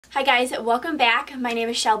Hi guys, welcome back. My name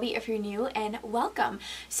is Shelby if you're new, and welcome.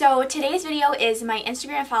 So today's video is my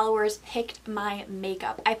Instagram followers picked my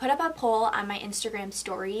makeup. I put up a poll on my Instagram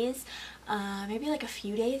stories maybe like a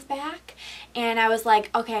few days back, and I was like,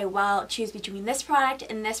 okay, well, choose between this product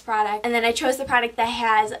and this product, and then I chose the product that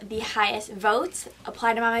has the highest votes,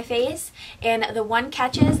 applied them on my face. And the one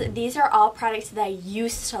catch is these are all products that I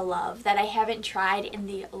used to love that I haven't tried in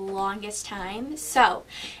the longest time. So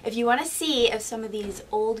if you want to see if some of these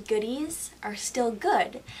old goodies are still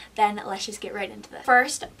good, then let's just get right into this.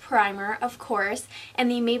 First, primer, of course, and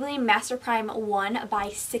the Maybelline Master Prime won by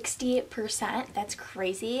 60%. That's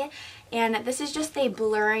crazy. And this is just a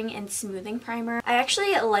blurring and smoothing primer. I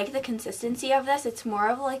actually like the consistency of this. It's more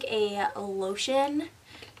of like a lotion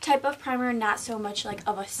type of primer, not so much like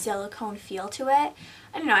of a silicone feel to it.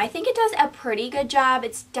 I don't know, I think it does a pretty good job.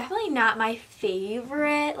 It's definitely not my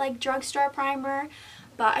favorite like drugstore primer,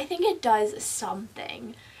 but I think it does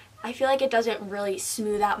something. I feel like it doesn't really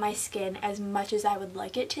smooth out my skin as much as I would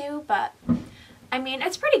like it to, but I mean,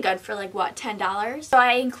 it's pretty good for like, what, $10? So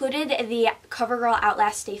I included the CoverGirl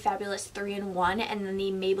Outlast Stay Fabulous 3-in-1 and then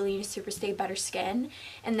the Maybelline Super Stay Better Skin.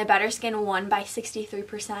 And the Better Skin won by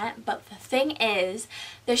 63%. But the thing is,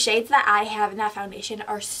 the shades that I have in that foundation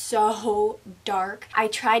are so dark. I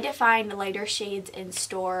tried to find lighter shades in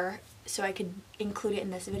store so I could include it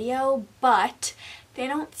in this video, but they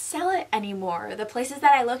don't sell it anymore. The places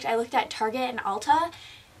that I looked at Target and Ulta,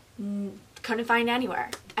 couldn't find anywhere.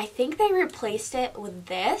 I think they replaced it with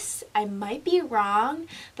this. I might be wrong,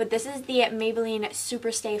 but this is the Maybelline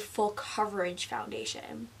Super Stay Full Coverage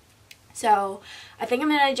Foundation. So I think I'm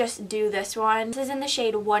gonna just do this one. This is in the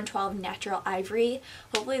shade 112 Natural Ivory.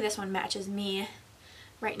 Hopefully this one matches me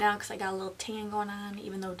right now because I got a little tan going on,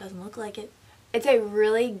 even though it doesn't look like it. It's a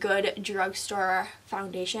really good drugstore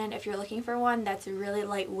foundation. If you're looking for one that's really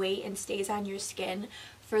lightweight and stays on your skin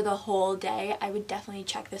for the whole day, I would definitely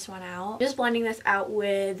check this one out. Just blending this out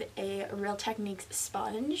with a Real Techniques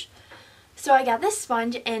sponge. So I got this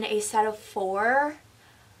sponge in a set of 4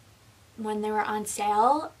 when they were on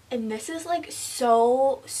sale, and this is like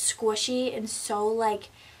so squishy and so like,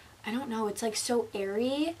 I don't know, it's like so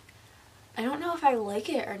airy. I don't know if I like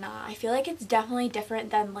it or not. I feel like it's definitely different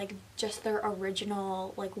than like just their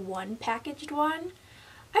original like one packaged one.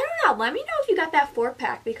 I don't know, let me know if you got that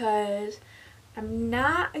 4-pack because I'm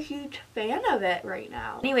not a huge fan of it right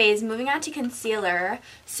now. Anyways, moving on to concealer.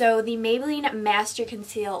 So the Maybelline Master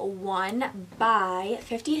Conceal won by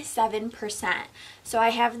 57%. So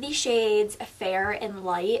I have the shades Fair and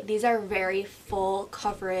Light. These are very full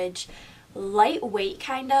coverage, lightweight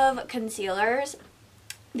kind of concealers.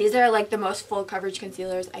 These are like the most full coverage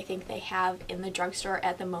concealers I think they have in the drugstore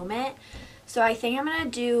at the moment. So I think I'm going to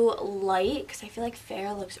do light because I feel like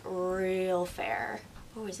Fair looks real fair.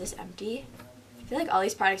 Oh, is this empty? I feel like all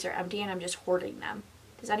these products are empty and I'm just hoarding them.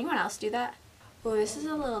 Does anyone else do that? Oh, this is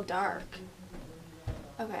a little dark.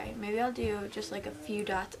 Okay, maybe I'll do just like a few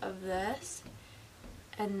dots of this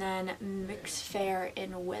and then mix Fair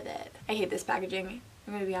in with it. I hate this packaging,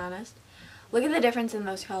 I'm going to be honest. Look at the difference in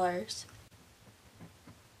those colors.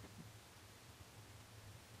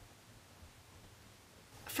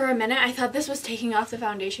 For a minute, I thought this was taking off the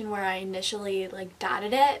foundation where I initially like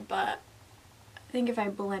dotted it, but I think if I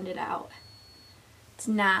blend it out, it's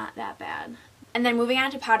not that bad. And then moving on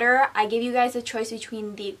to powder, I gave you guys a choice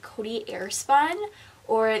between the Coty Airspun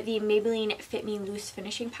or the Maybelline Fit Me Loose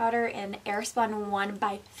Finishing Powder, and Airspun won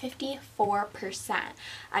by 54%.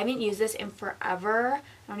 I haven't used this in forever.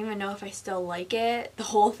 I don't even know if I still like it. The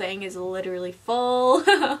whole thing is literally full.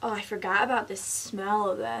 Oh, I forgot about the smell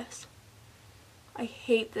of this. I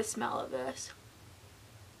hate the smell of this.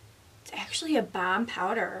 It's actually a bomb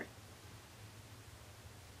powder.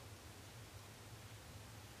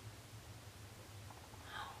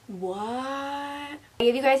 What? I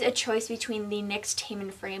gave you guys a choice between the NYX Tame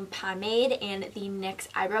and Frame Pomade and the NYX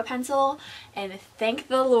Eyebrow Pencil, and thank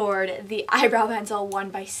the Lord the Eyebrow Pencil won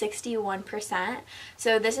by 61%.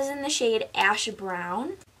 So this is in the shade Ash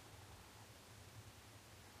Brown.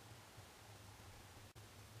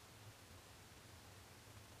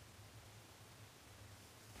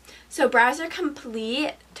 So brows are complete.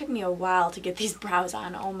 It took me a while to get these brows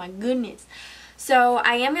on, oh my goodness. So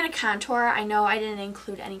I am going to contour. I know I didn't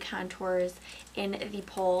include any contours in the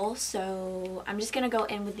poll, so I'm just going to go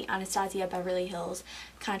in with the Anastasia Beverly Hills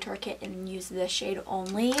contour kit and use this shade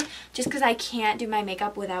only, just because I can't do my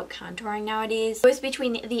makeup without contouring nowadays. It was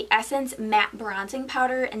between the Essence Matte Bronzing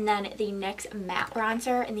Powder and then the NYX Matte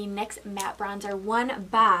Bronzer, and the NYX Matte Bronzer won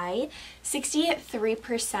by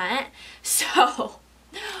 63%. So,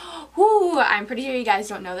 whoo, I'm pretty sure you guys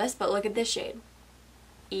don't know this, but look at this shade.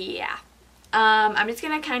 Yeah. I'm just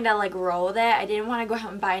going to kind of like roll with it. I didn't want to go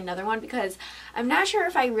out and buy another one because I'm not sure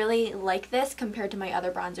if I really like this compared to my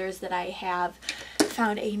other bronzers that I have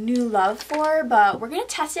found a new love for, but we're going to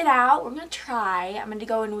test it out. We're going to try. I'm going to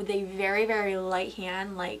go in with a very, very light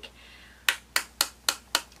hand, like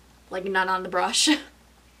none on the brush.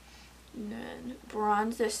 And then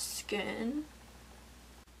bronze the skin.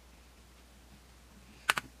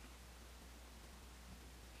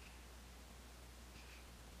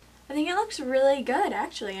 I think it looks really good,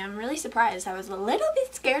 actually. I'm really surprised. I was a little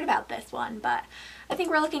bit scared about this one, but I think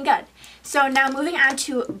we're looking good. So now moving on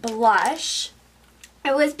to blush.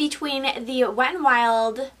 It was between the Wet n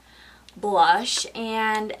Wild blush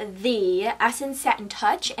and the Essence Satin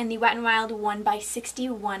Touch, and the Wet n Wild won by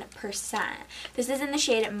 61%. This is in the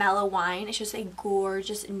shade Mellow Wine. It's just a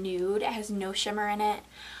gorgeous nude. It has no shimmer in it.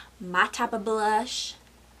 My type of blush.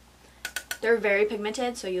 They're very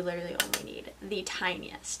pigmented, so you literally only need the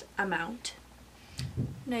tiniest amount.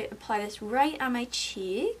 I'm going to apply this right on my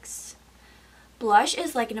cheeks. Blush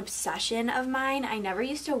is like an obsession of mine. I never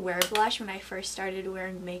used to wear blush when I first started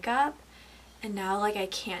wearing makeup, and now like I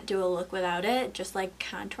can't do a look without it, just like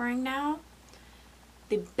contouring now.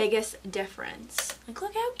 The biggest difference. Like,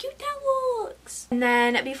 look how cute that looks. And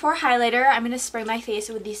then before highlighter, I'm going to spray my face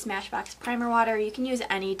with the Smashbox primer water. You can use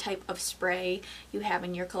any type of spray you have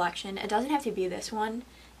in your collection. It doesn't have to be this one.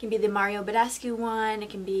 It can be the Mario Badescu one. It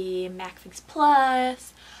can be MAC Fix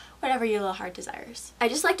Plus. Whatever your little heart desires. I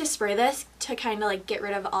just like to spray this to kind of like get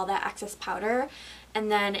rid of all that excess powder,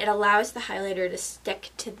 and then it allows the highlighter to stick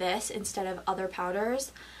to this instead of other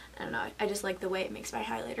powders. I don't know, I just like the way it makes my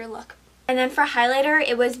highlighter look. And then for highlighter,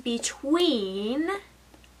 it was between, let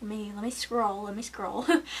me scroll, the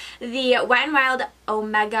Wet n Wild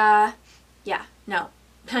Omega,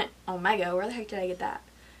 Omega, where the heck did I get that?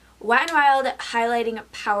 Wet n Wild highlighting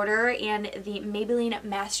powder and the Maybelline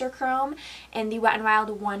Master Chrome, and the Wet n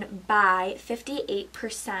Wild won by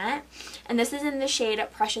 58%. And this is in the shade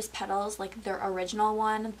Precious Petals, like their original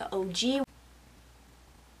one, the OG.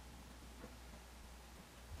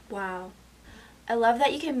 Wow. I love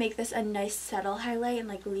that you can make this a nice subtle highlight and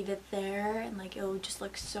like leave it there, and like it'll just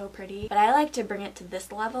look so pretty. But I like to bring it to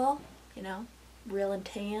this level, you know, real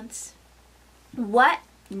intense. What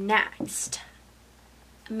next?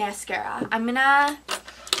 Mascara. I'm gonna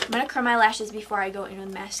curl my lashes before I go in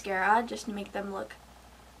with mascara, just to make them look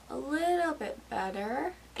a little bit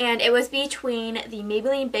better. And it was between the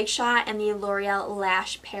Maybelline Big Shot and the L'Oreal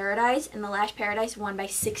Lash Paradise, and the Lash Paradise won by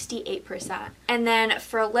 68%. And then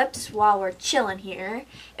for lips, while we're chilling here,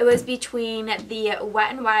 it was between the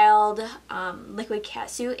Wet n Wild Liquid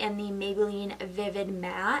Catsuit and the Maybelline Vivid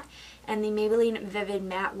Matte, and the Maybelline Vivid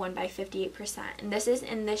Matte won by 58%. And this is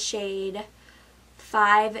in the shade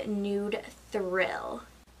 5 Nude Thrill.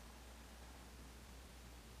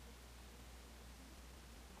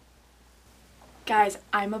 Guys,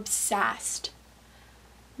 I'm obsessed.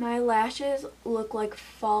 My lashes look like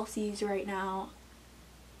falsies right now.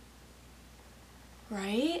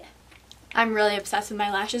 Right? I'm really obsessed with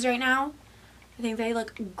my lashes right now. I think they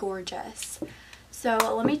look gorgeous. So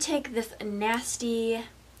let me take this nasty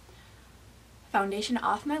foundation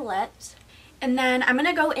off my lips. And then I'm going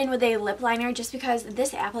to go in with a lip liner, just because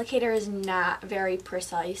this applicator is not very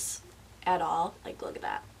precise at all. Like, look at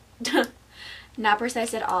that. Not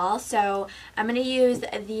precise at all. So I'm going to use the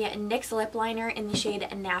NYX Lip Liner in the shade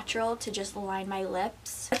Natural to just line my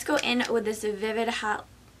lips. Let's go in with this Vivid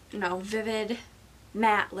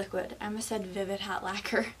Matte Liquid. I almost said Vivid Hot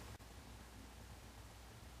Lacquer.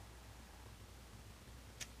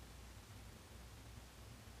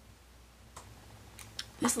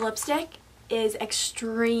 This lipstick is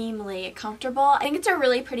extremely comfortable. I think it's a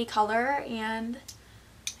really pretty color, and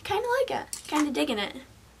I kind of like it. Kind of digging it.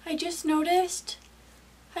 I just noticed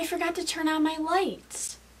I forgot to turn on my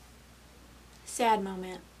lights. Sad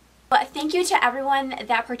moment. But thank you to everyone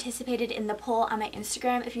that participated in the poll on my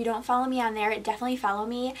Instagram. If you don't follow me on there, definitely follow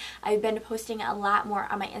me. I've been posting a lot more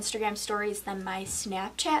on my Instagram stories than my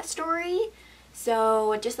Snapchat story.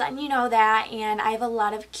 So just letting you know that, and I have a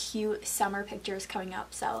lot of cute summer pictures coming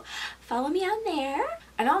up, so follow me on there.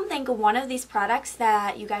 I don't think one of these products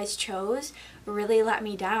that you guys chose really let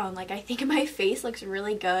me down. Like, I think my face looks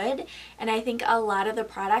really good, and I think a lot of the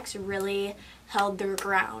products really held their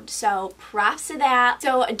ground, so props to that.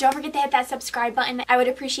 So don't forget to hit that subscribe button. I would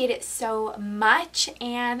appreciate it so much,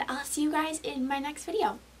 and I'll see you guys in my next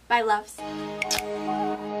video. Bye, loves.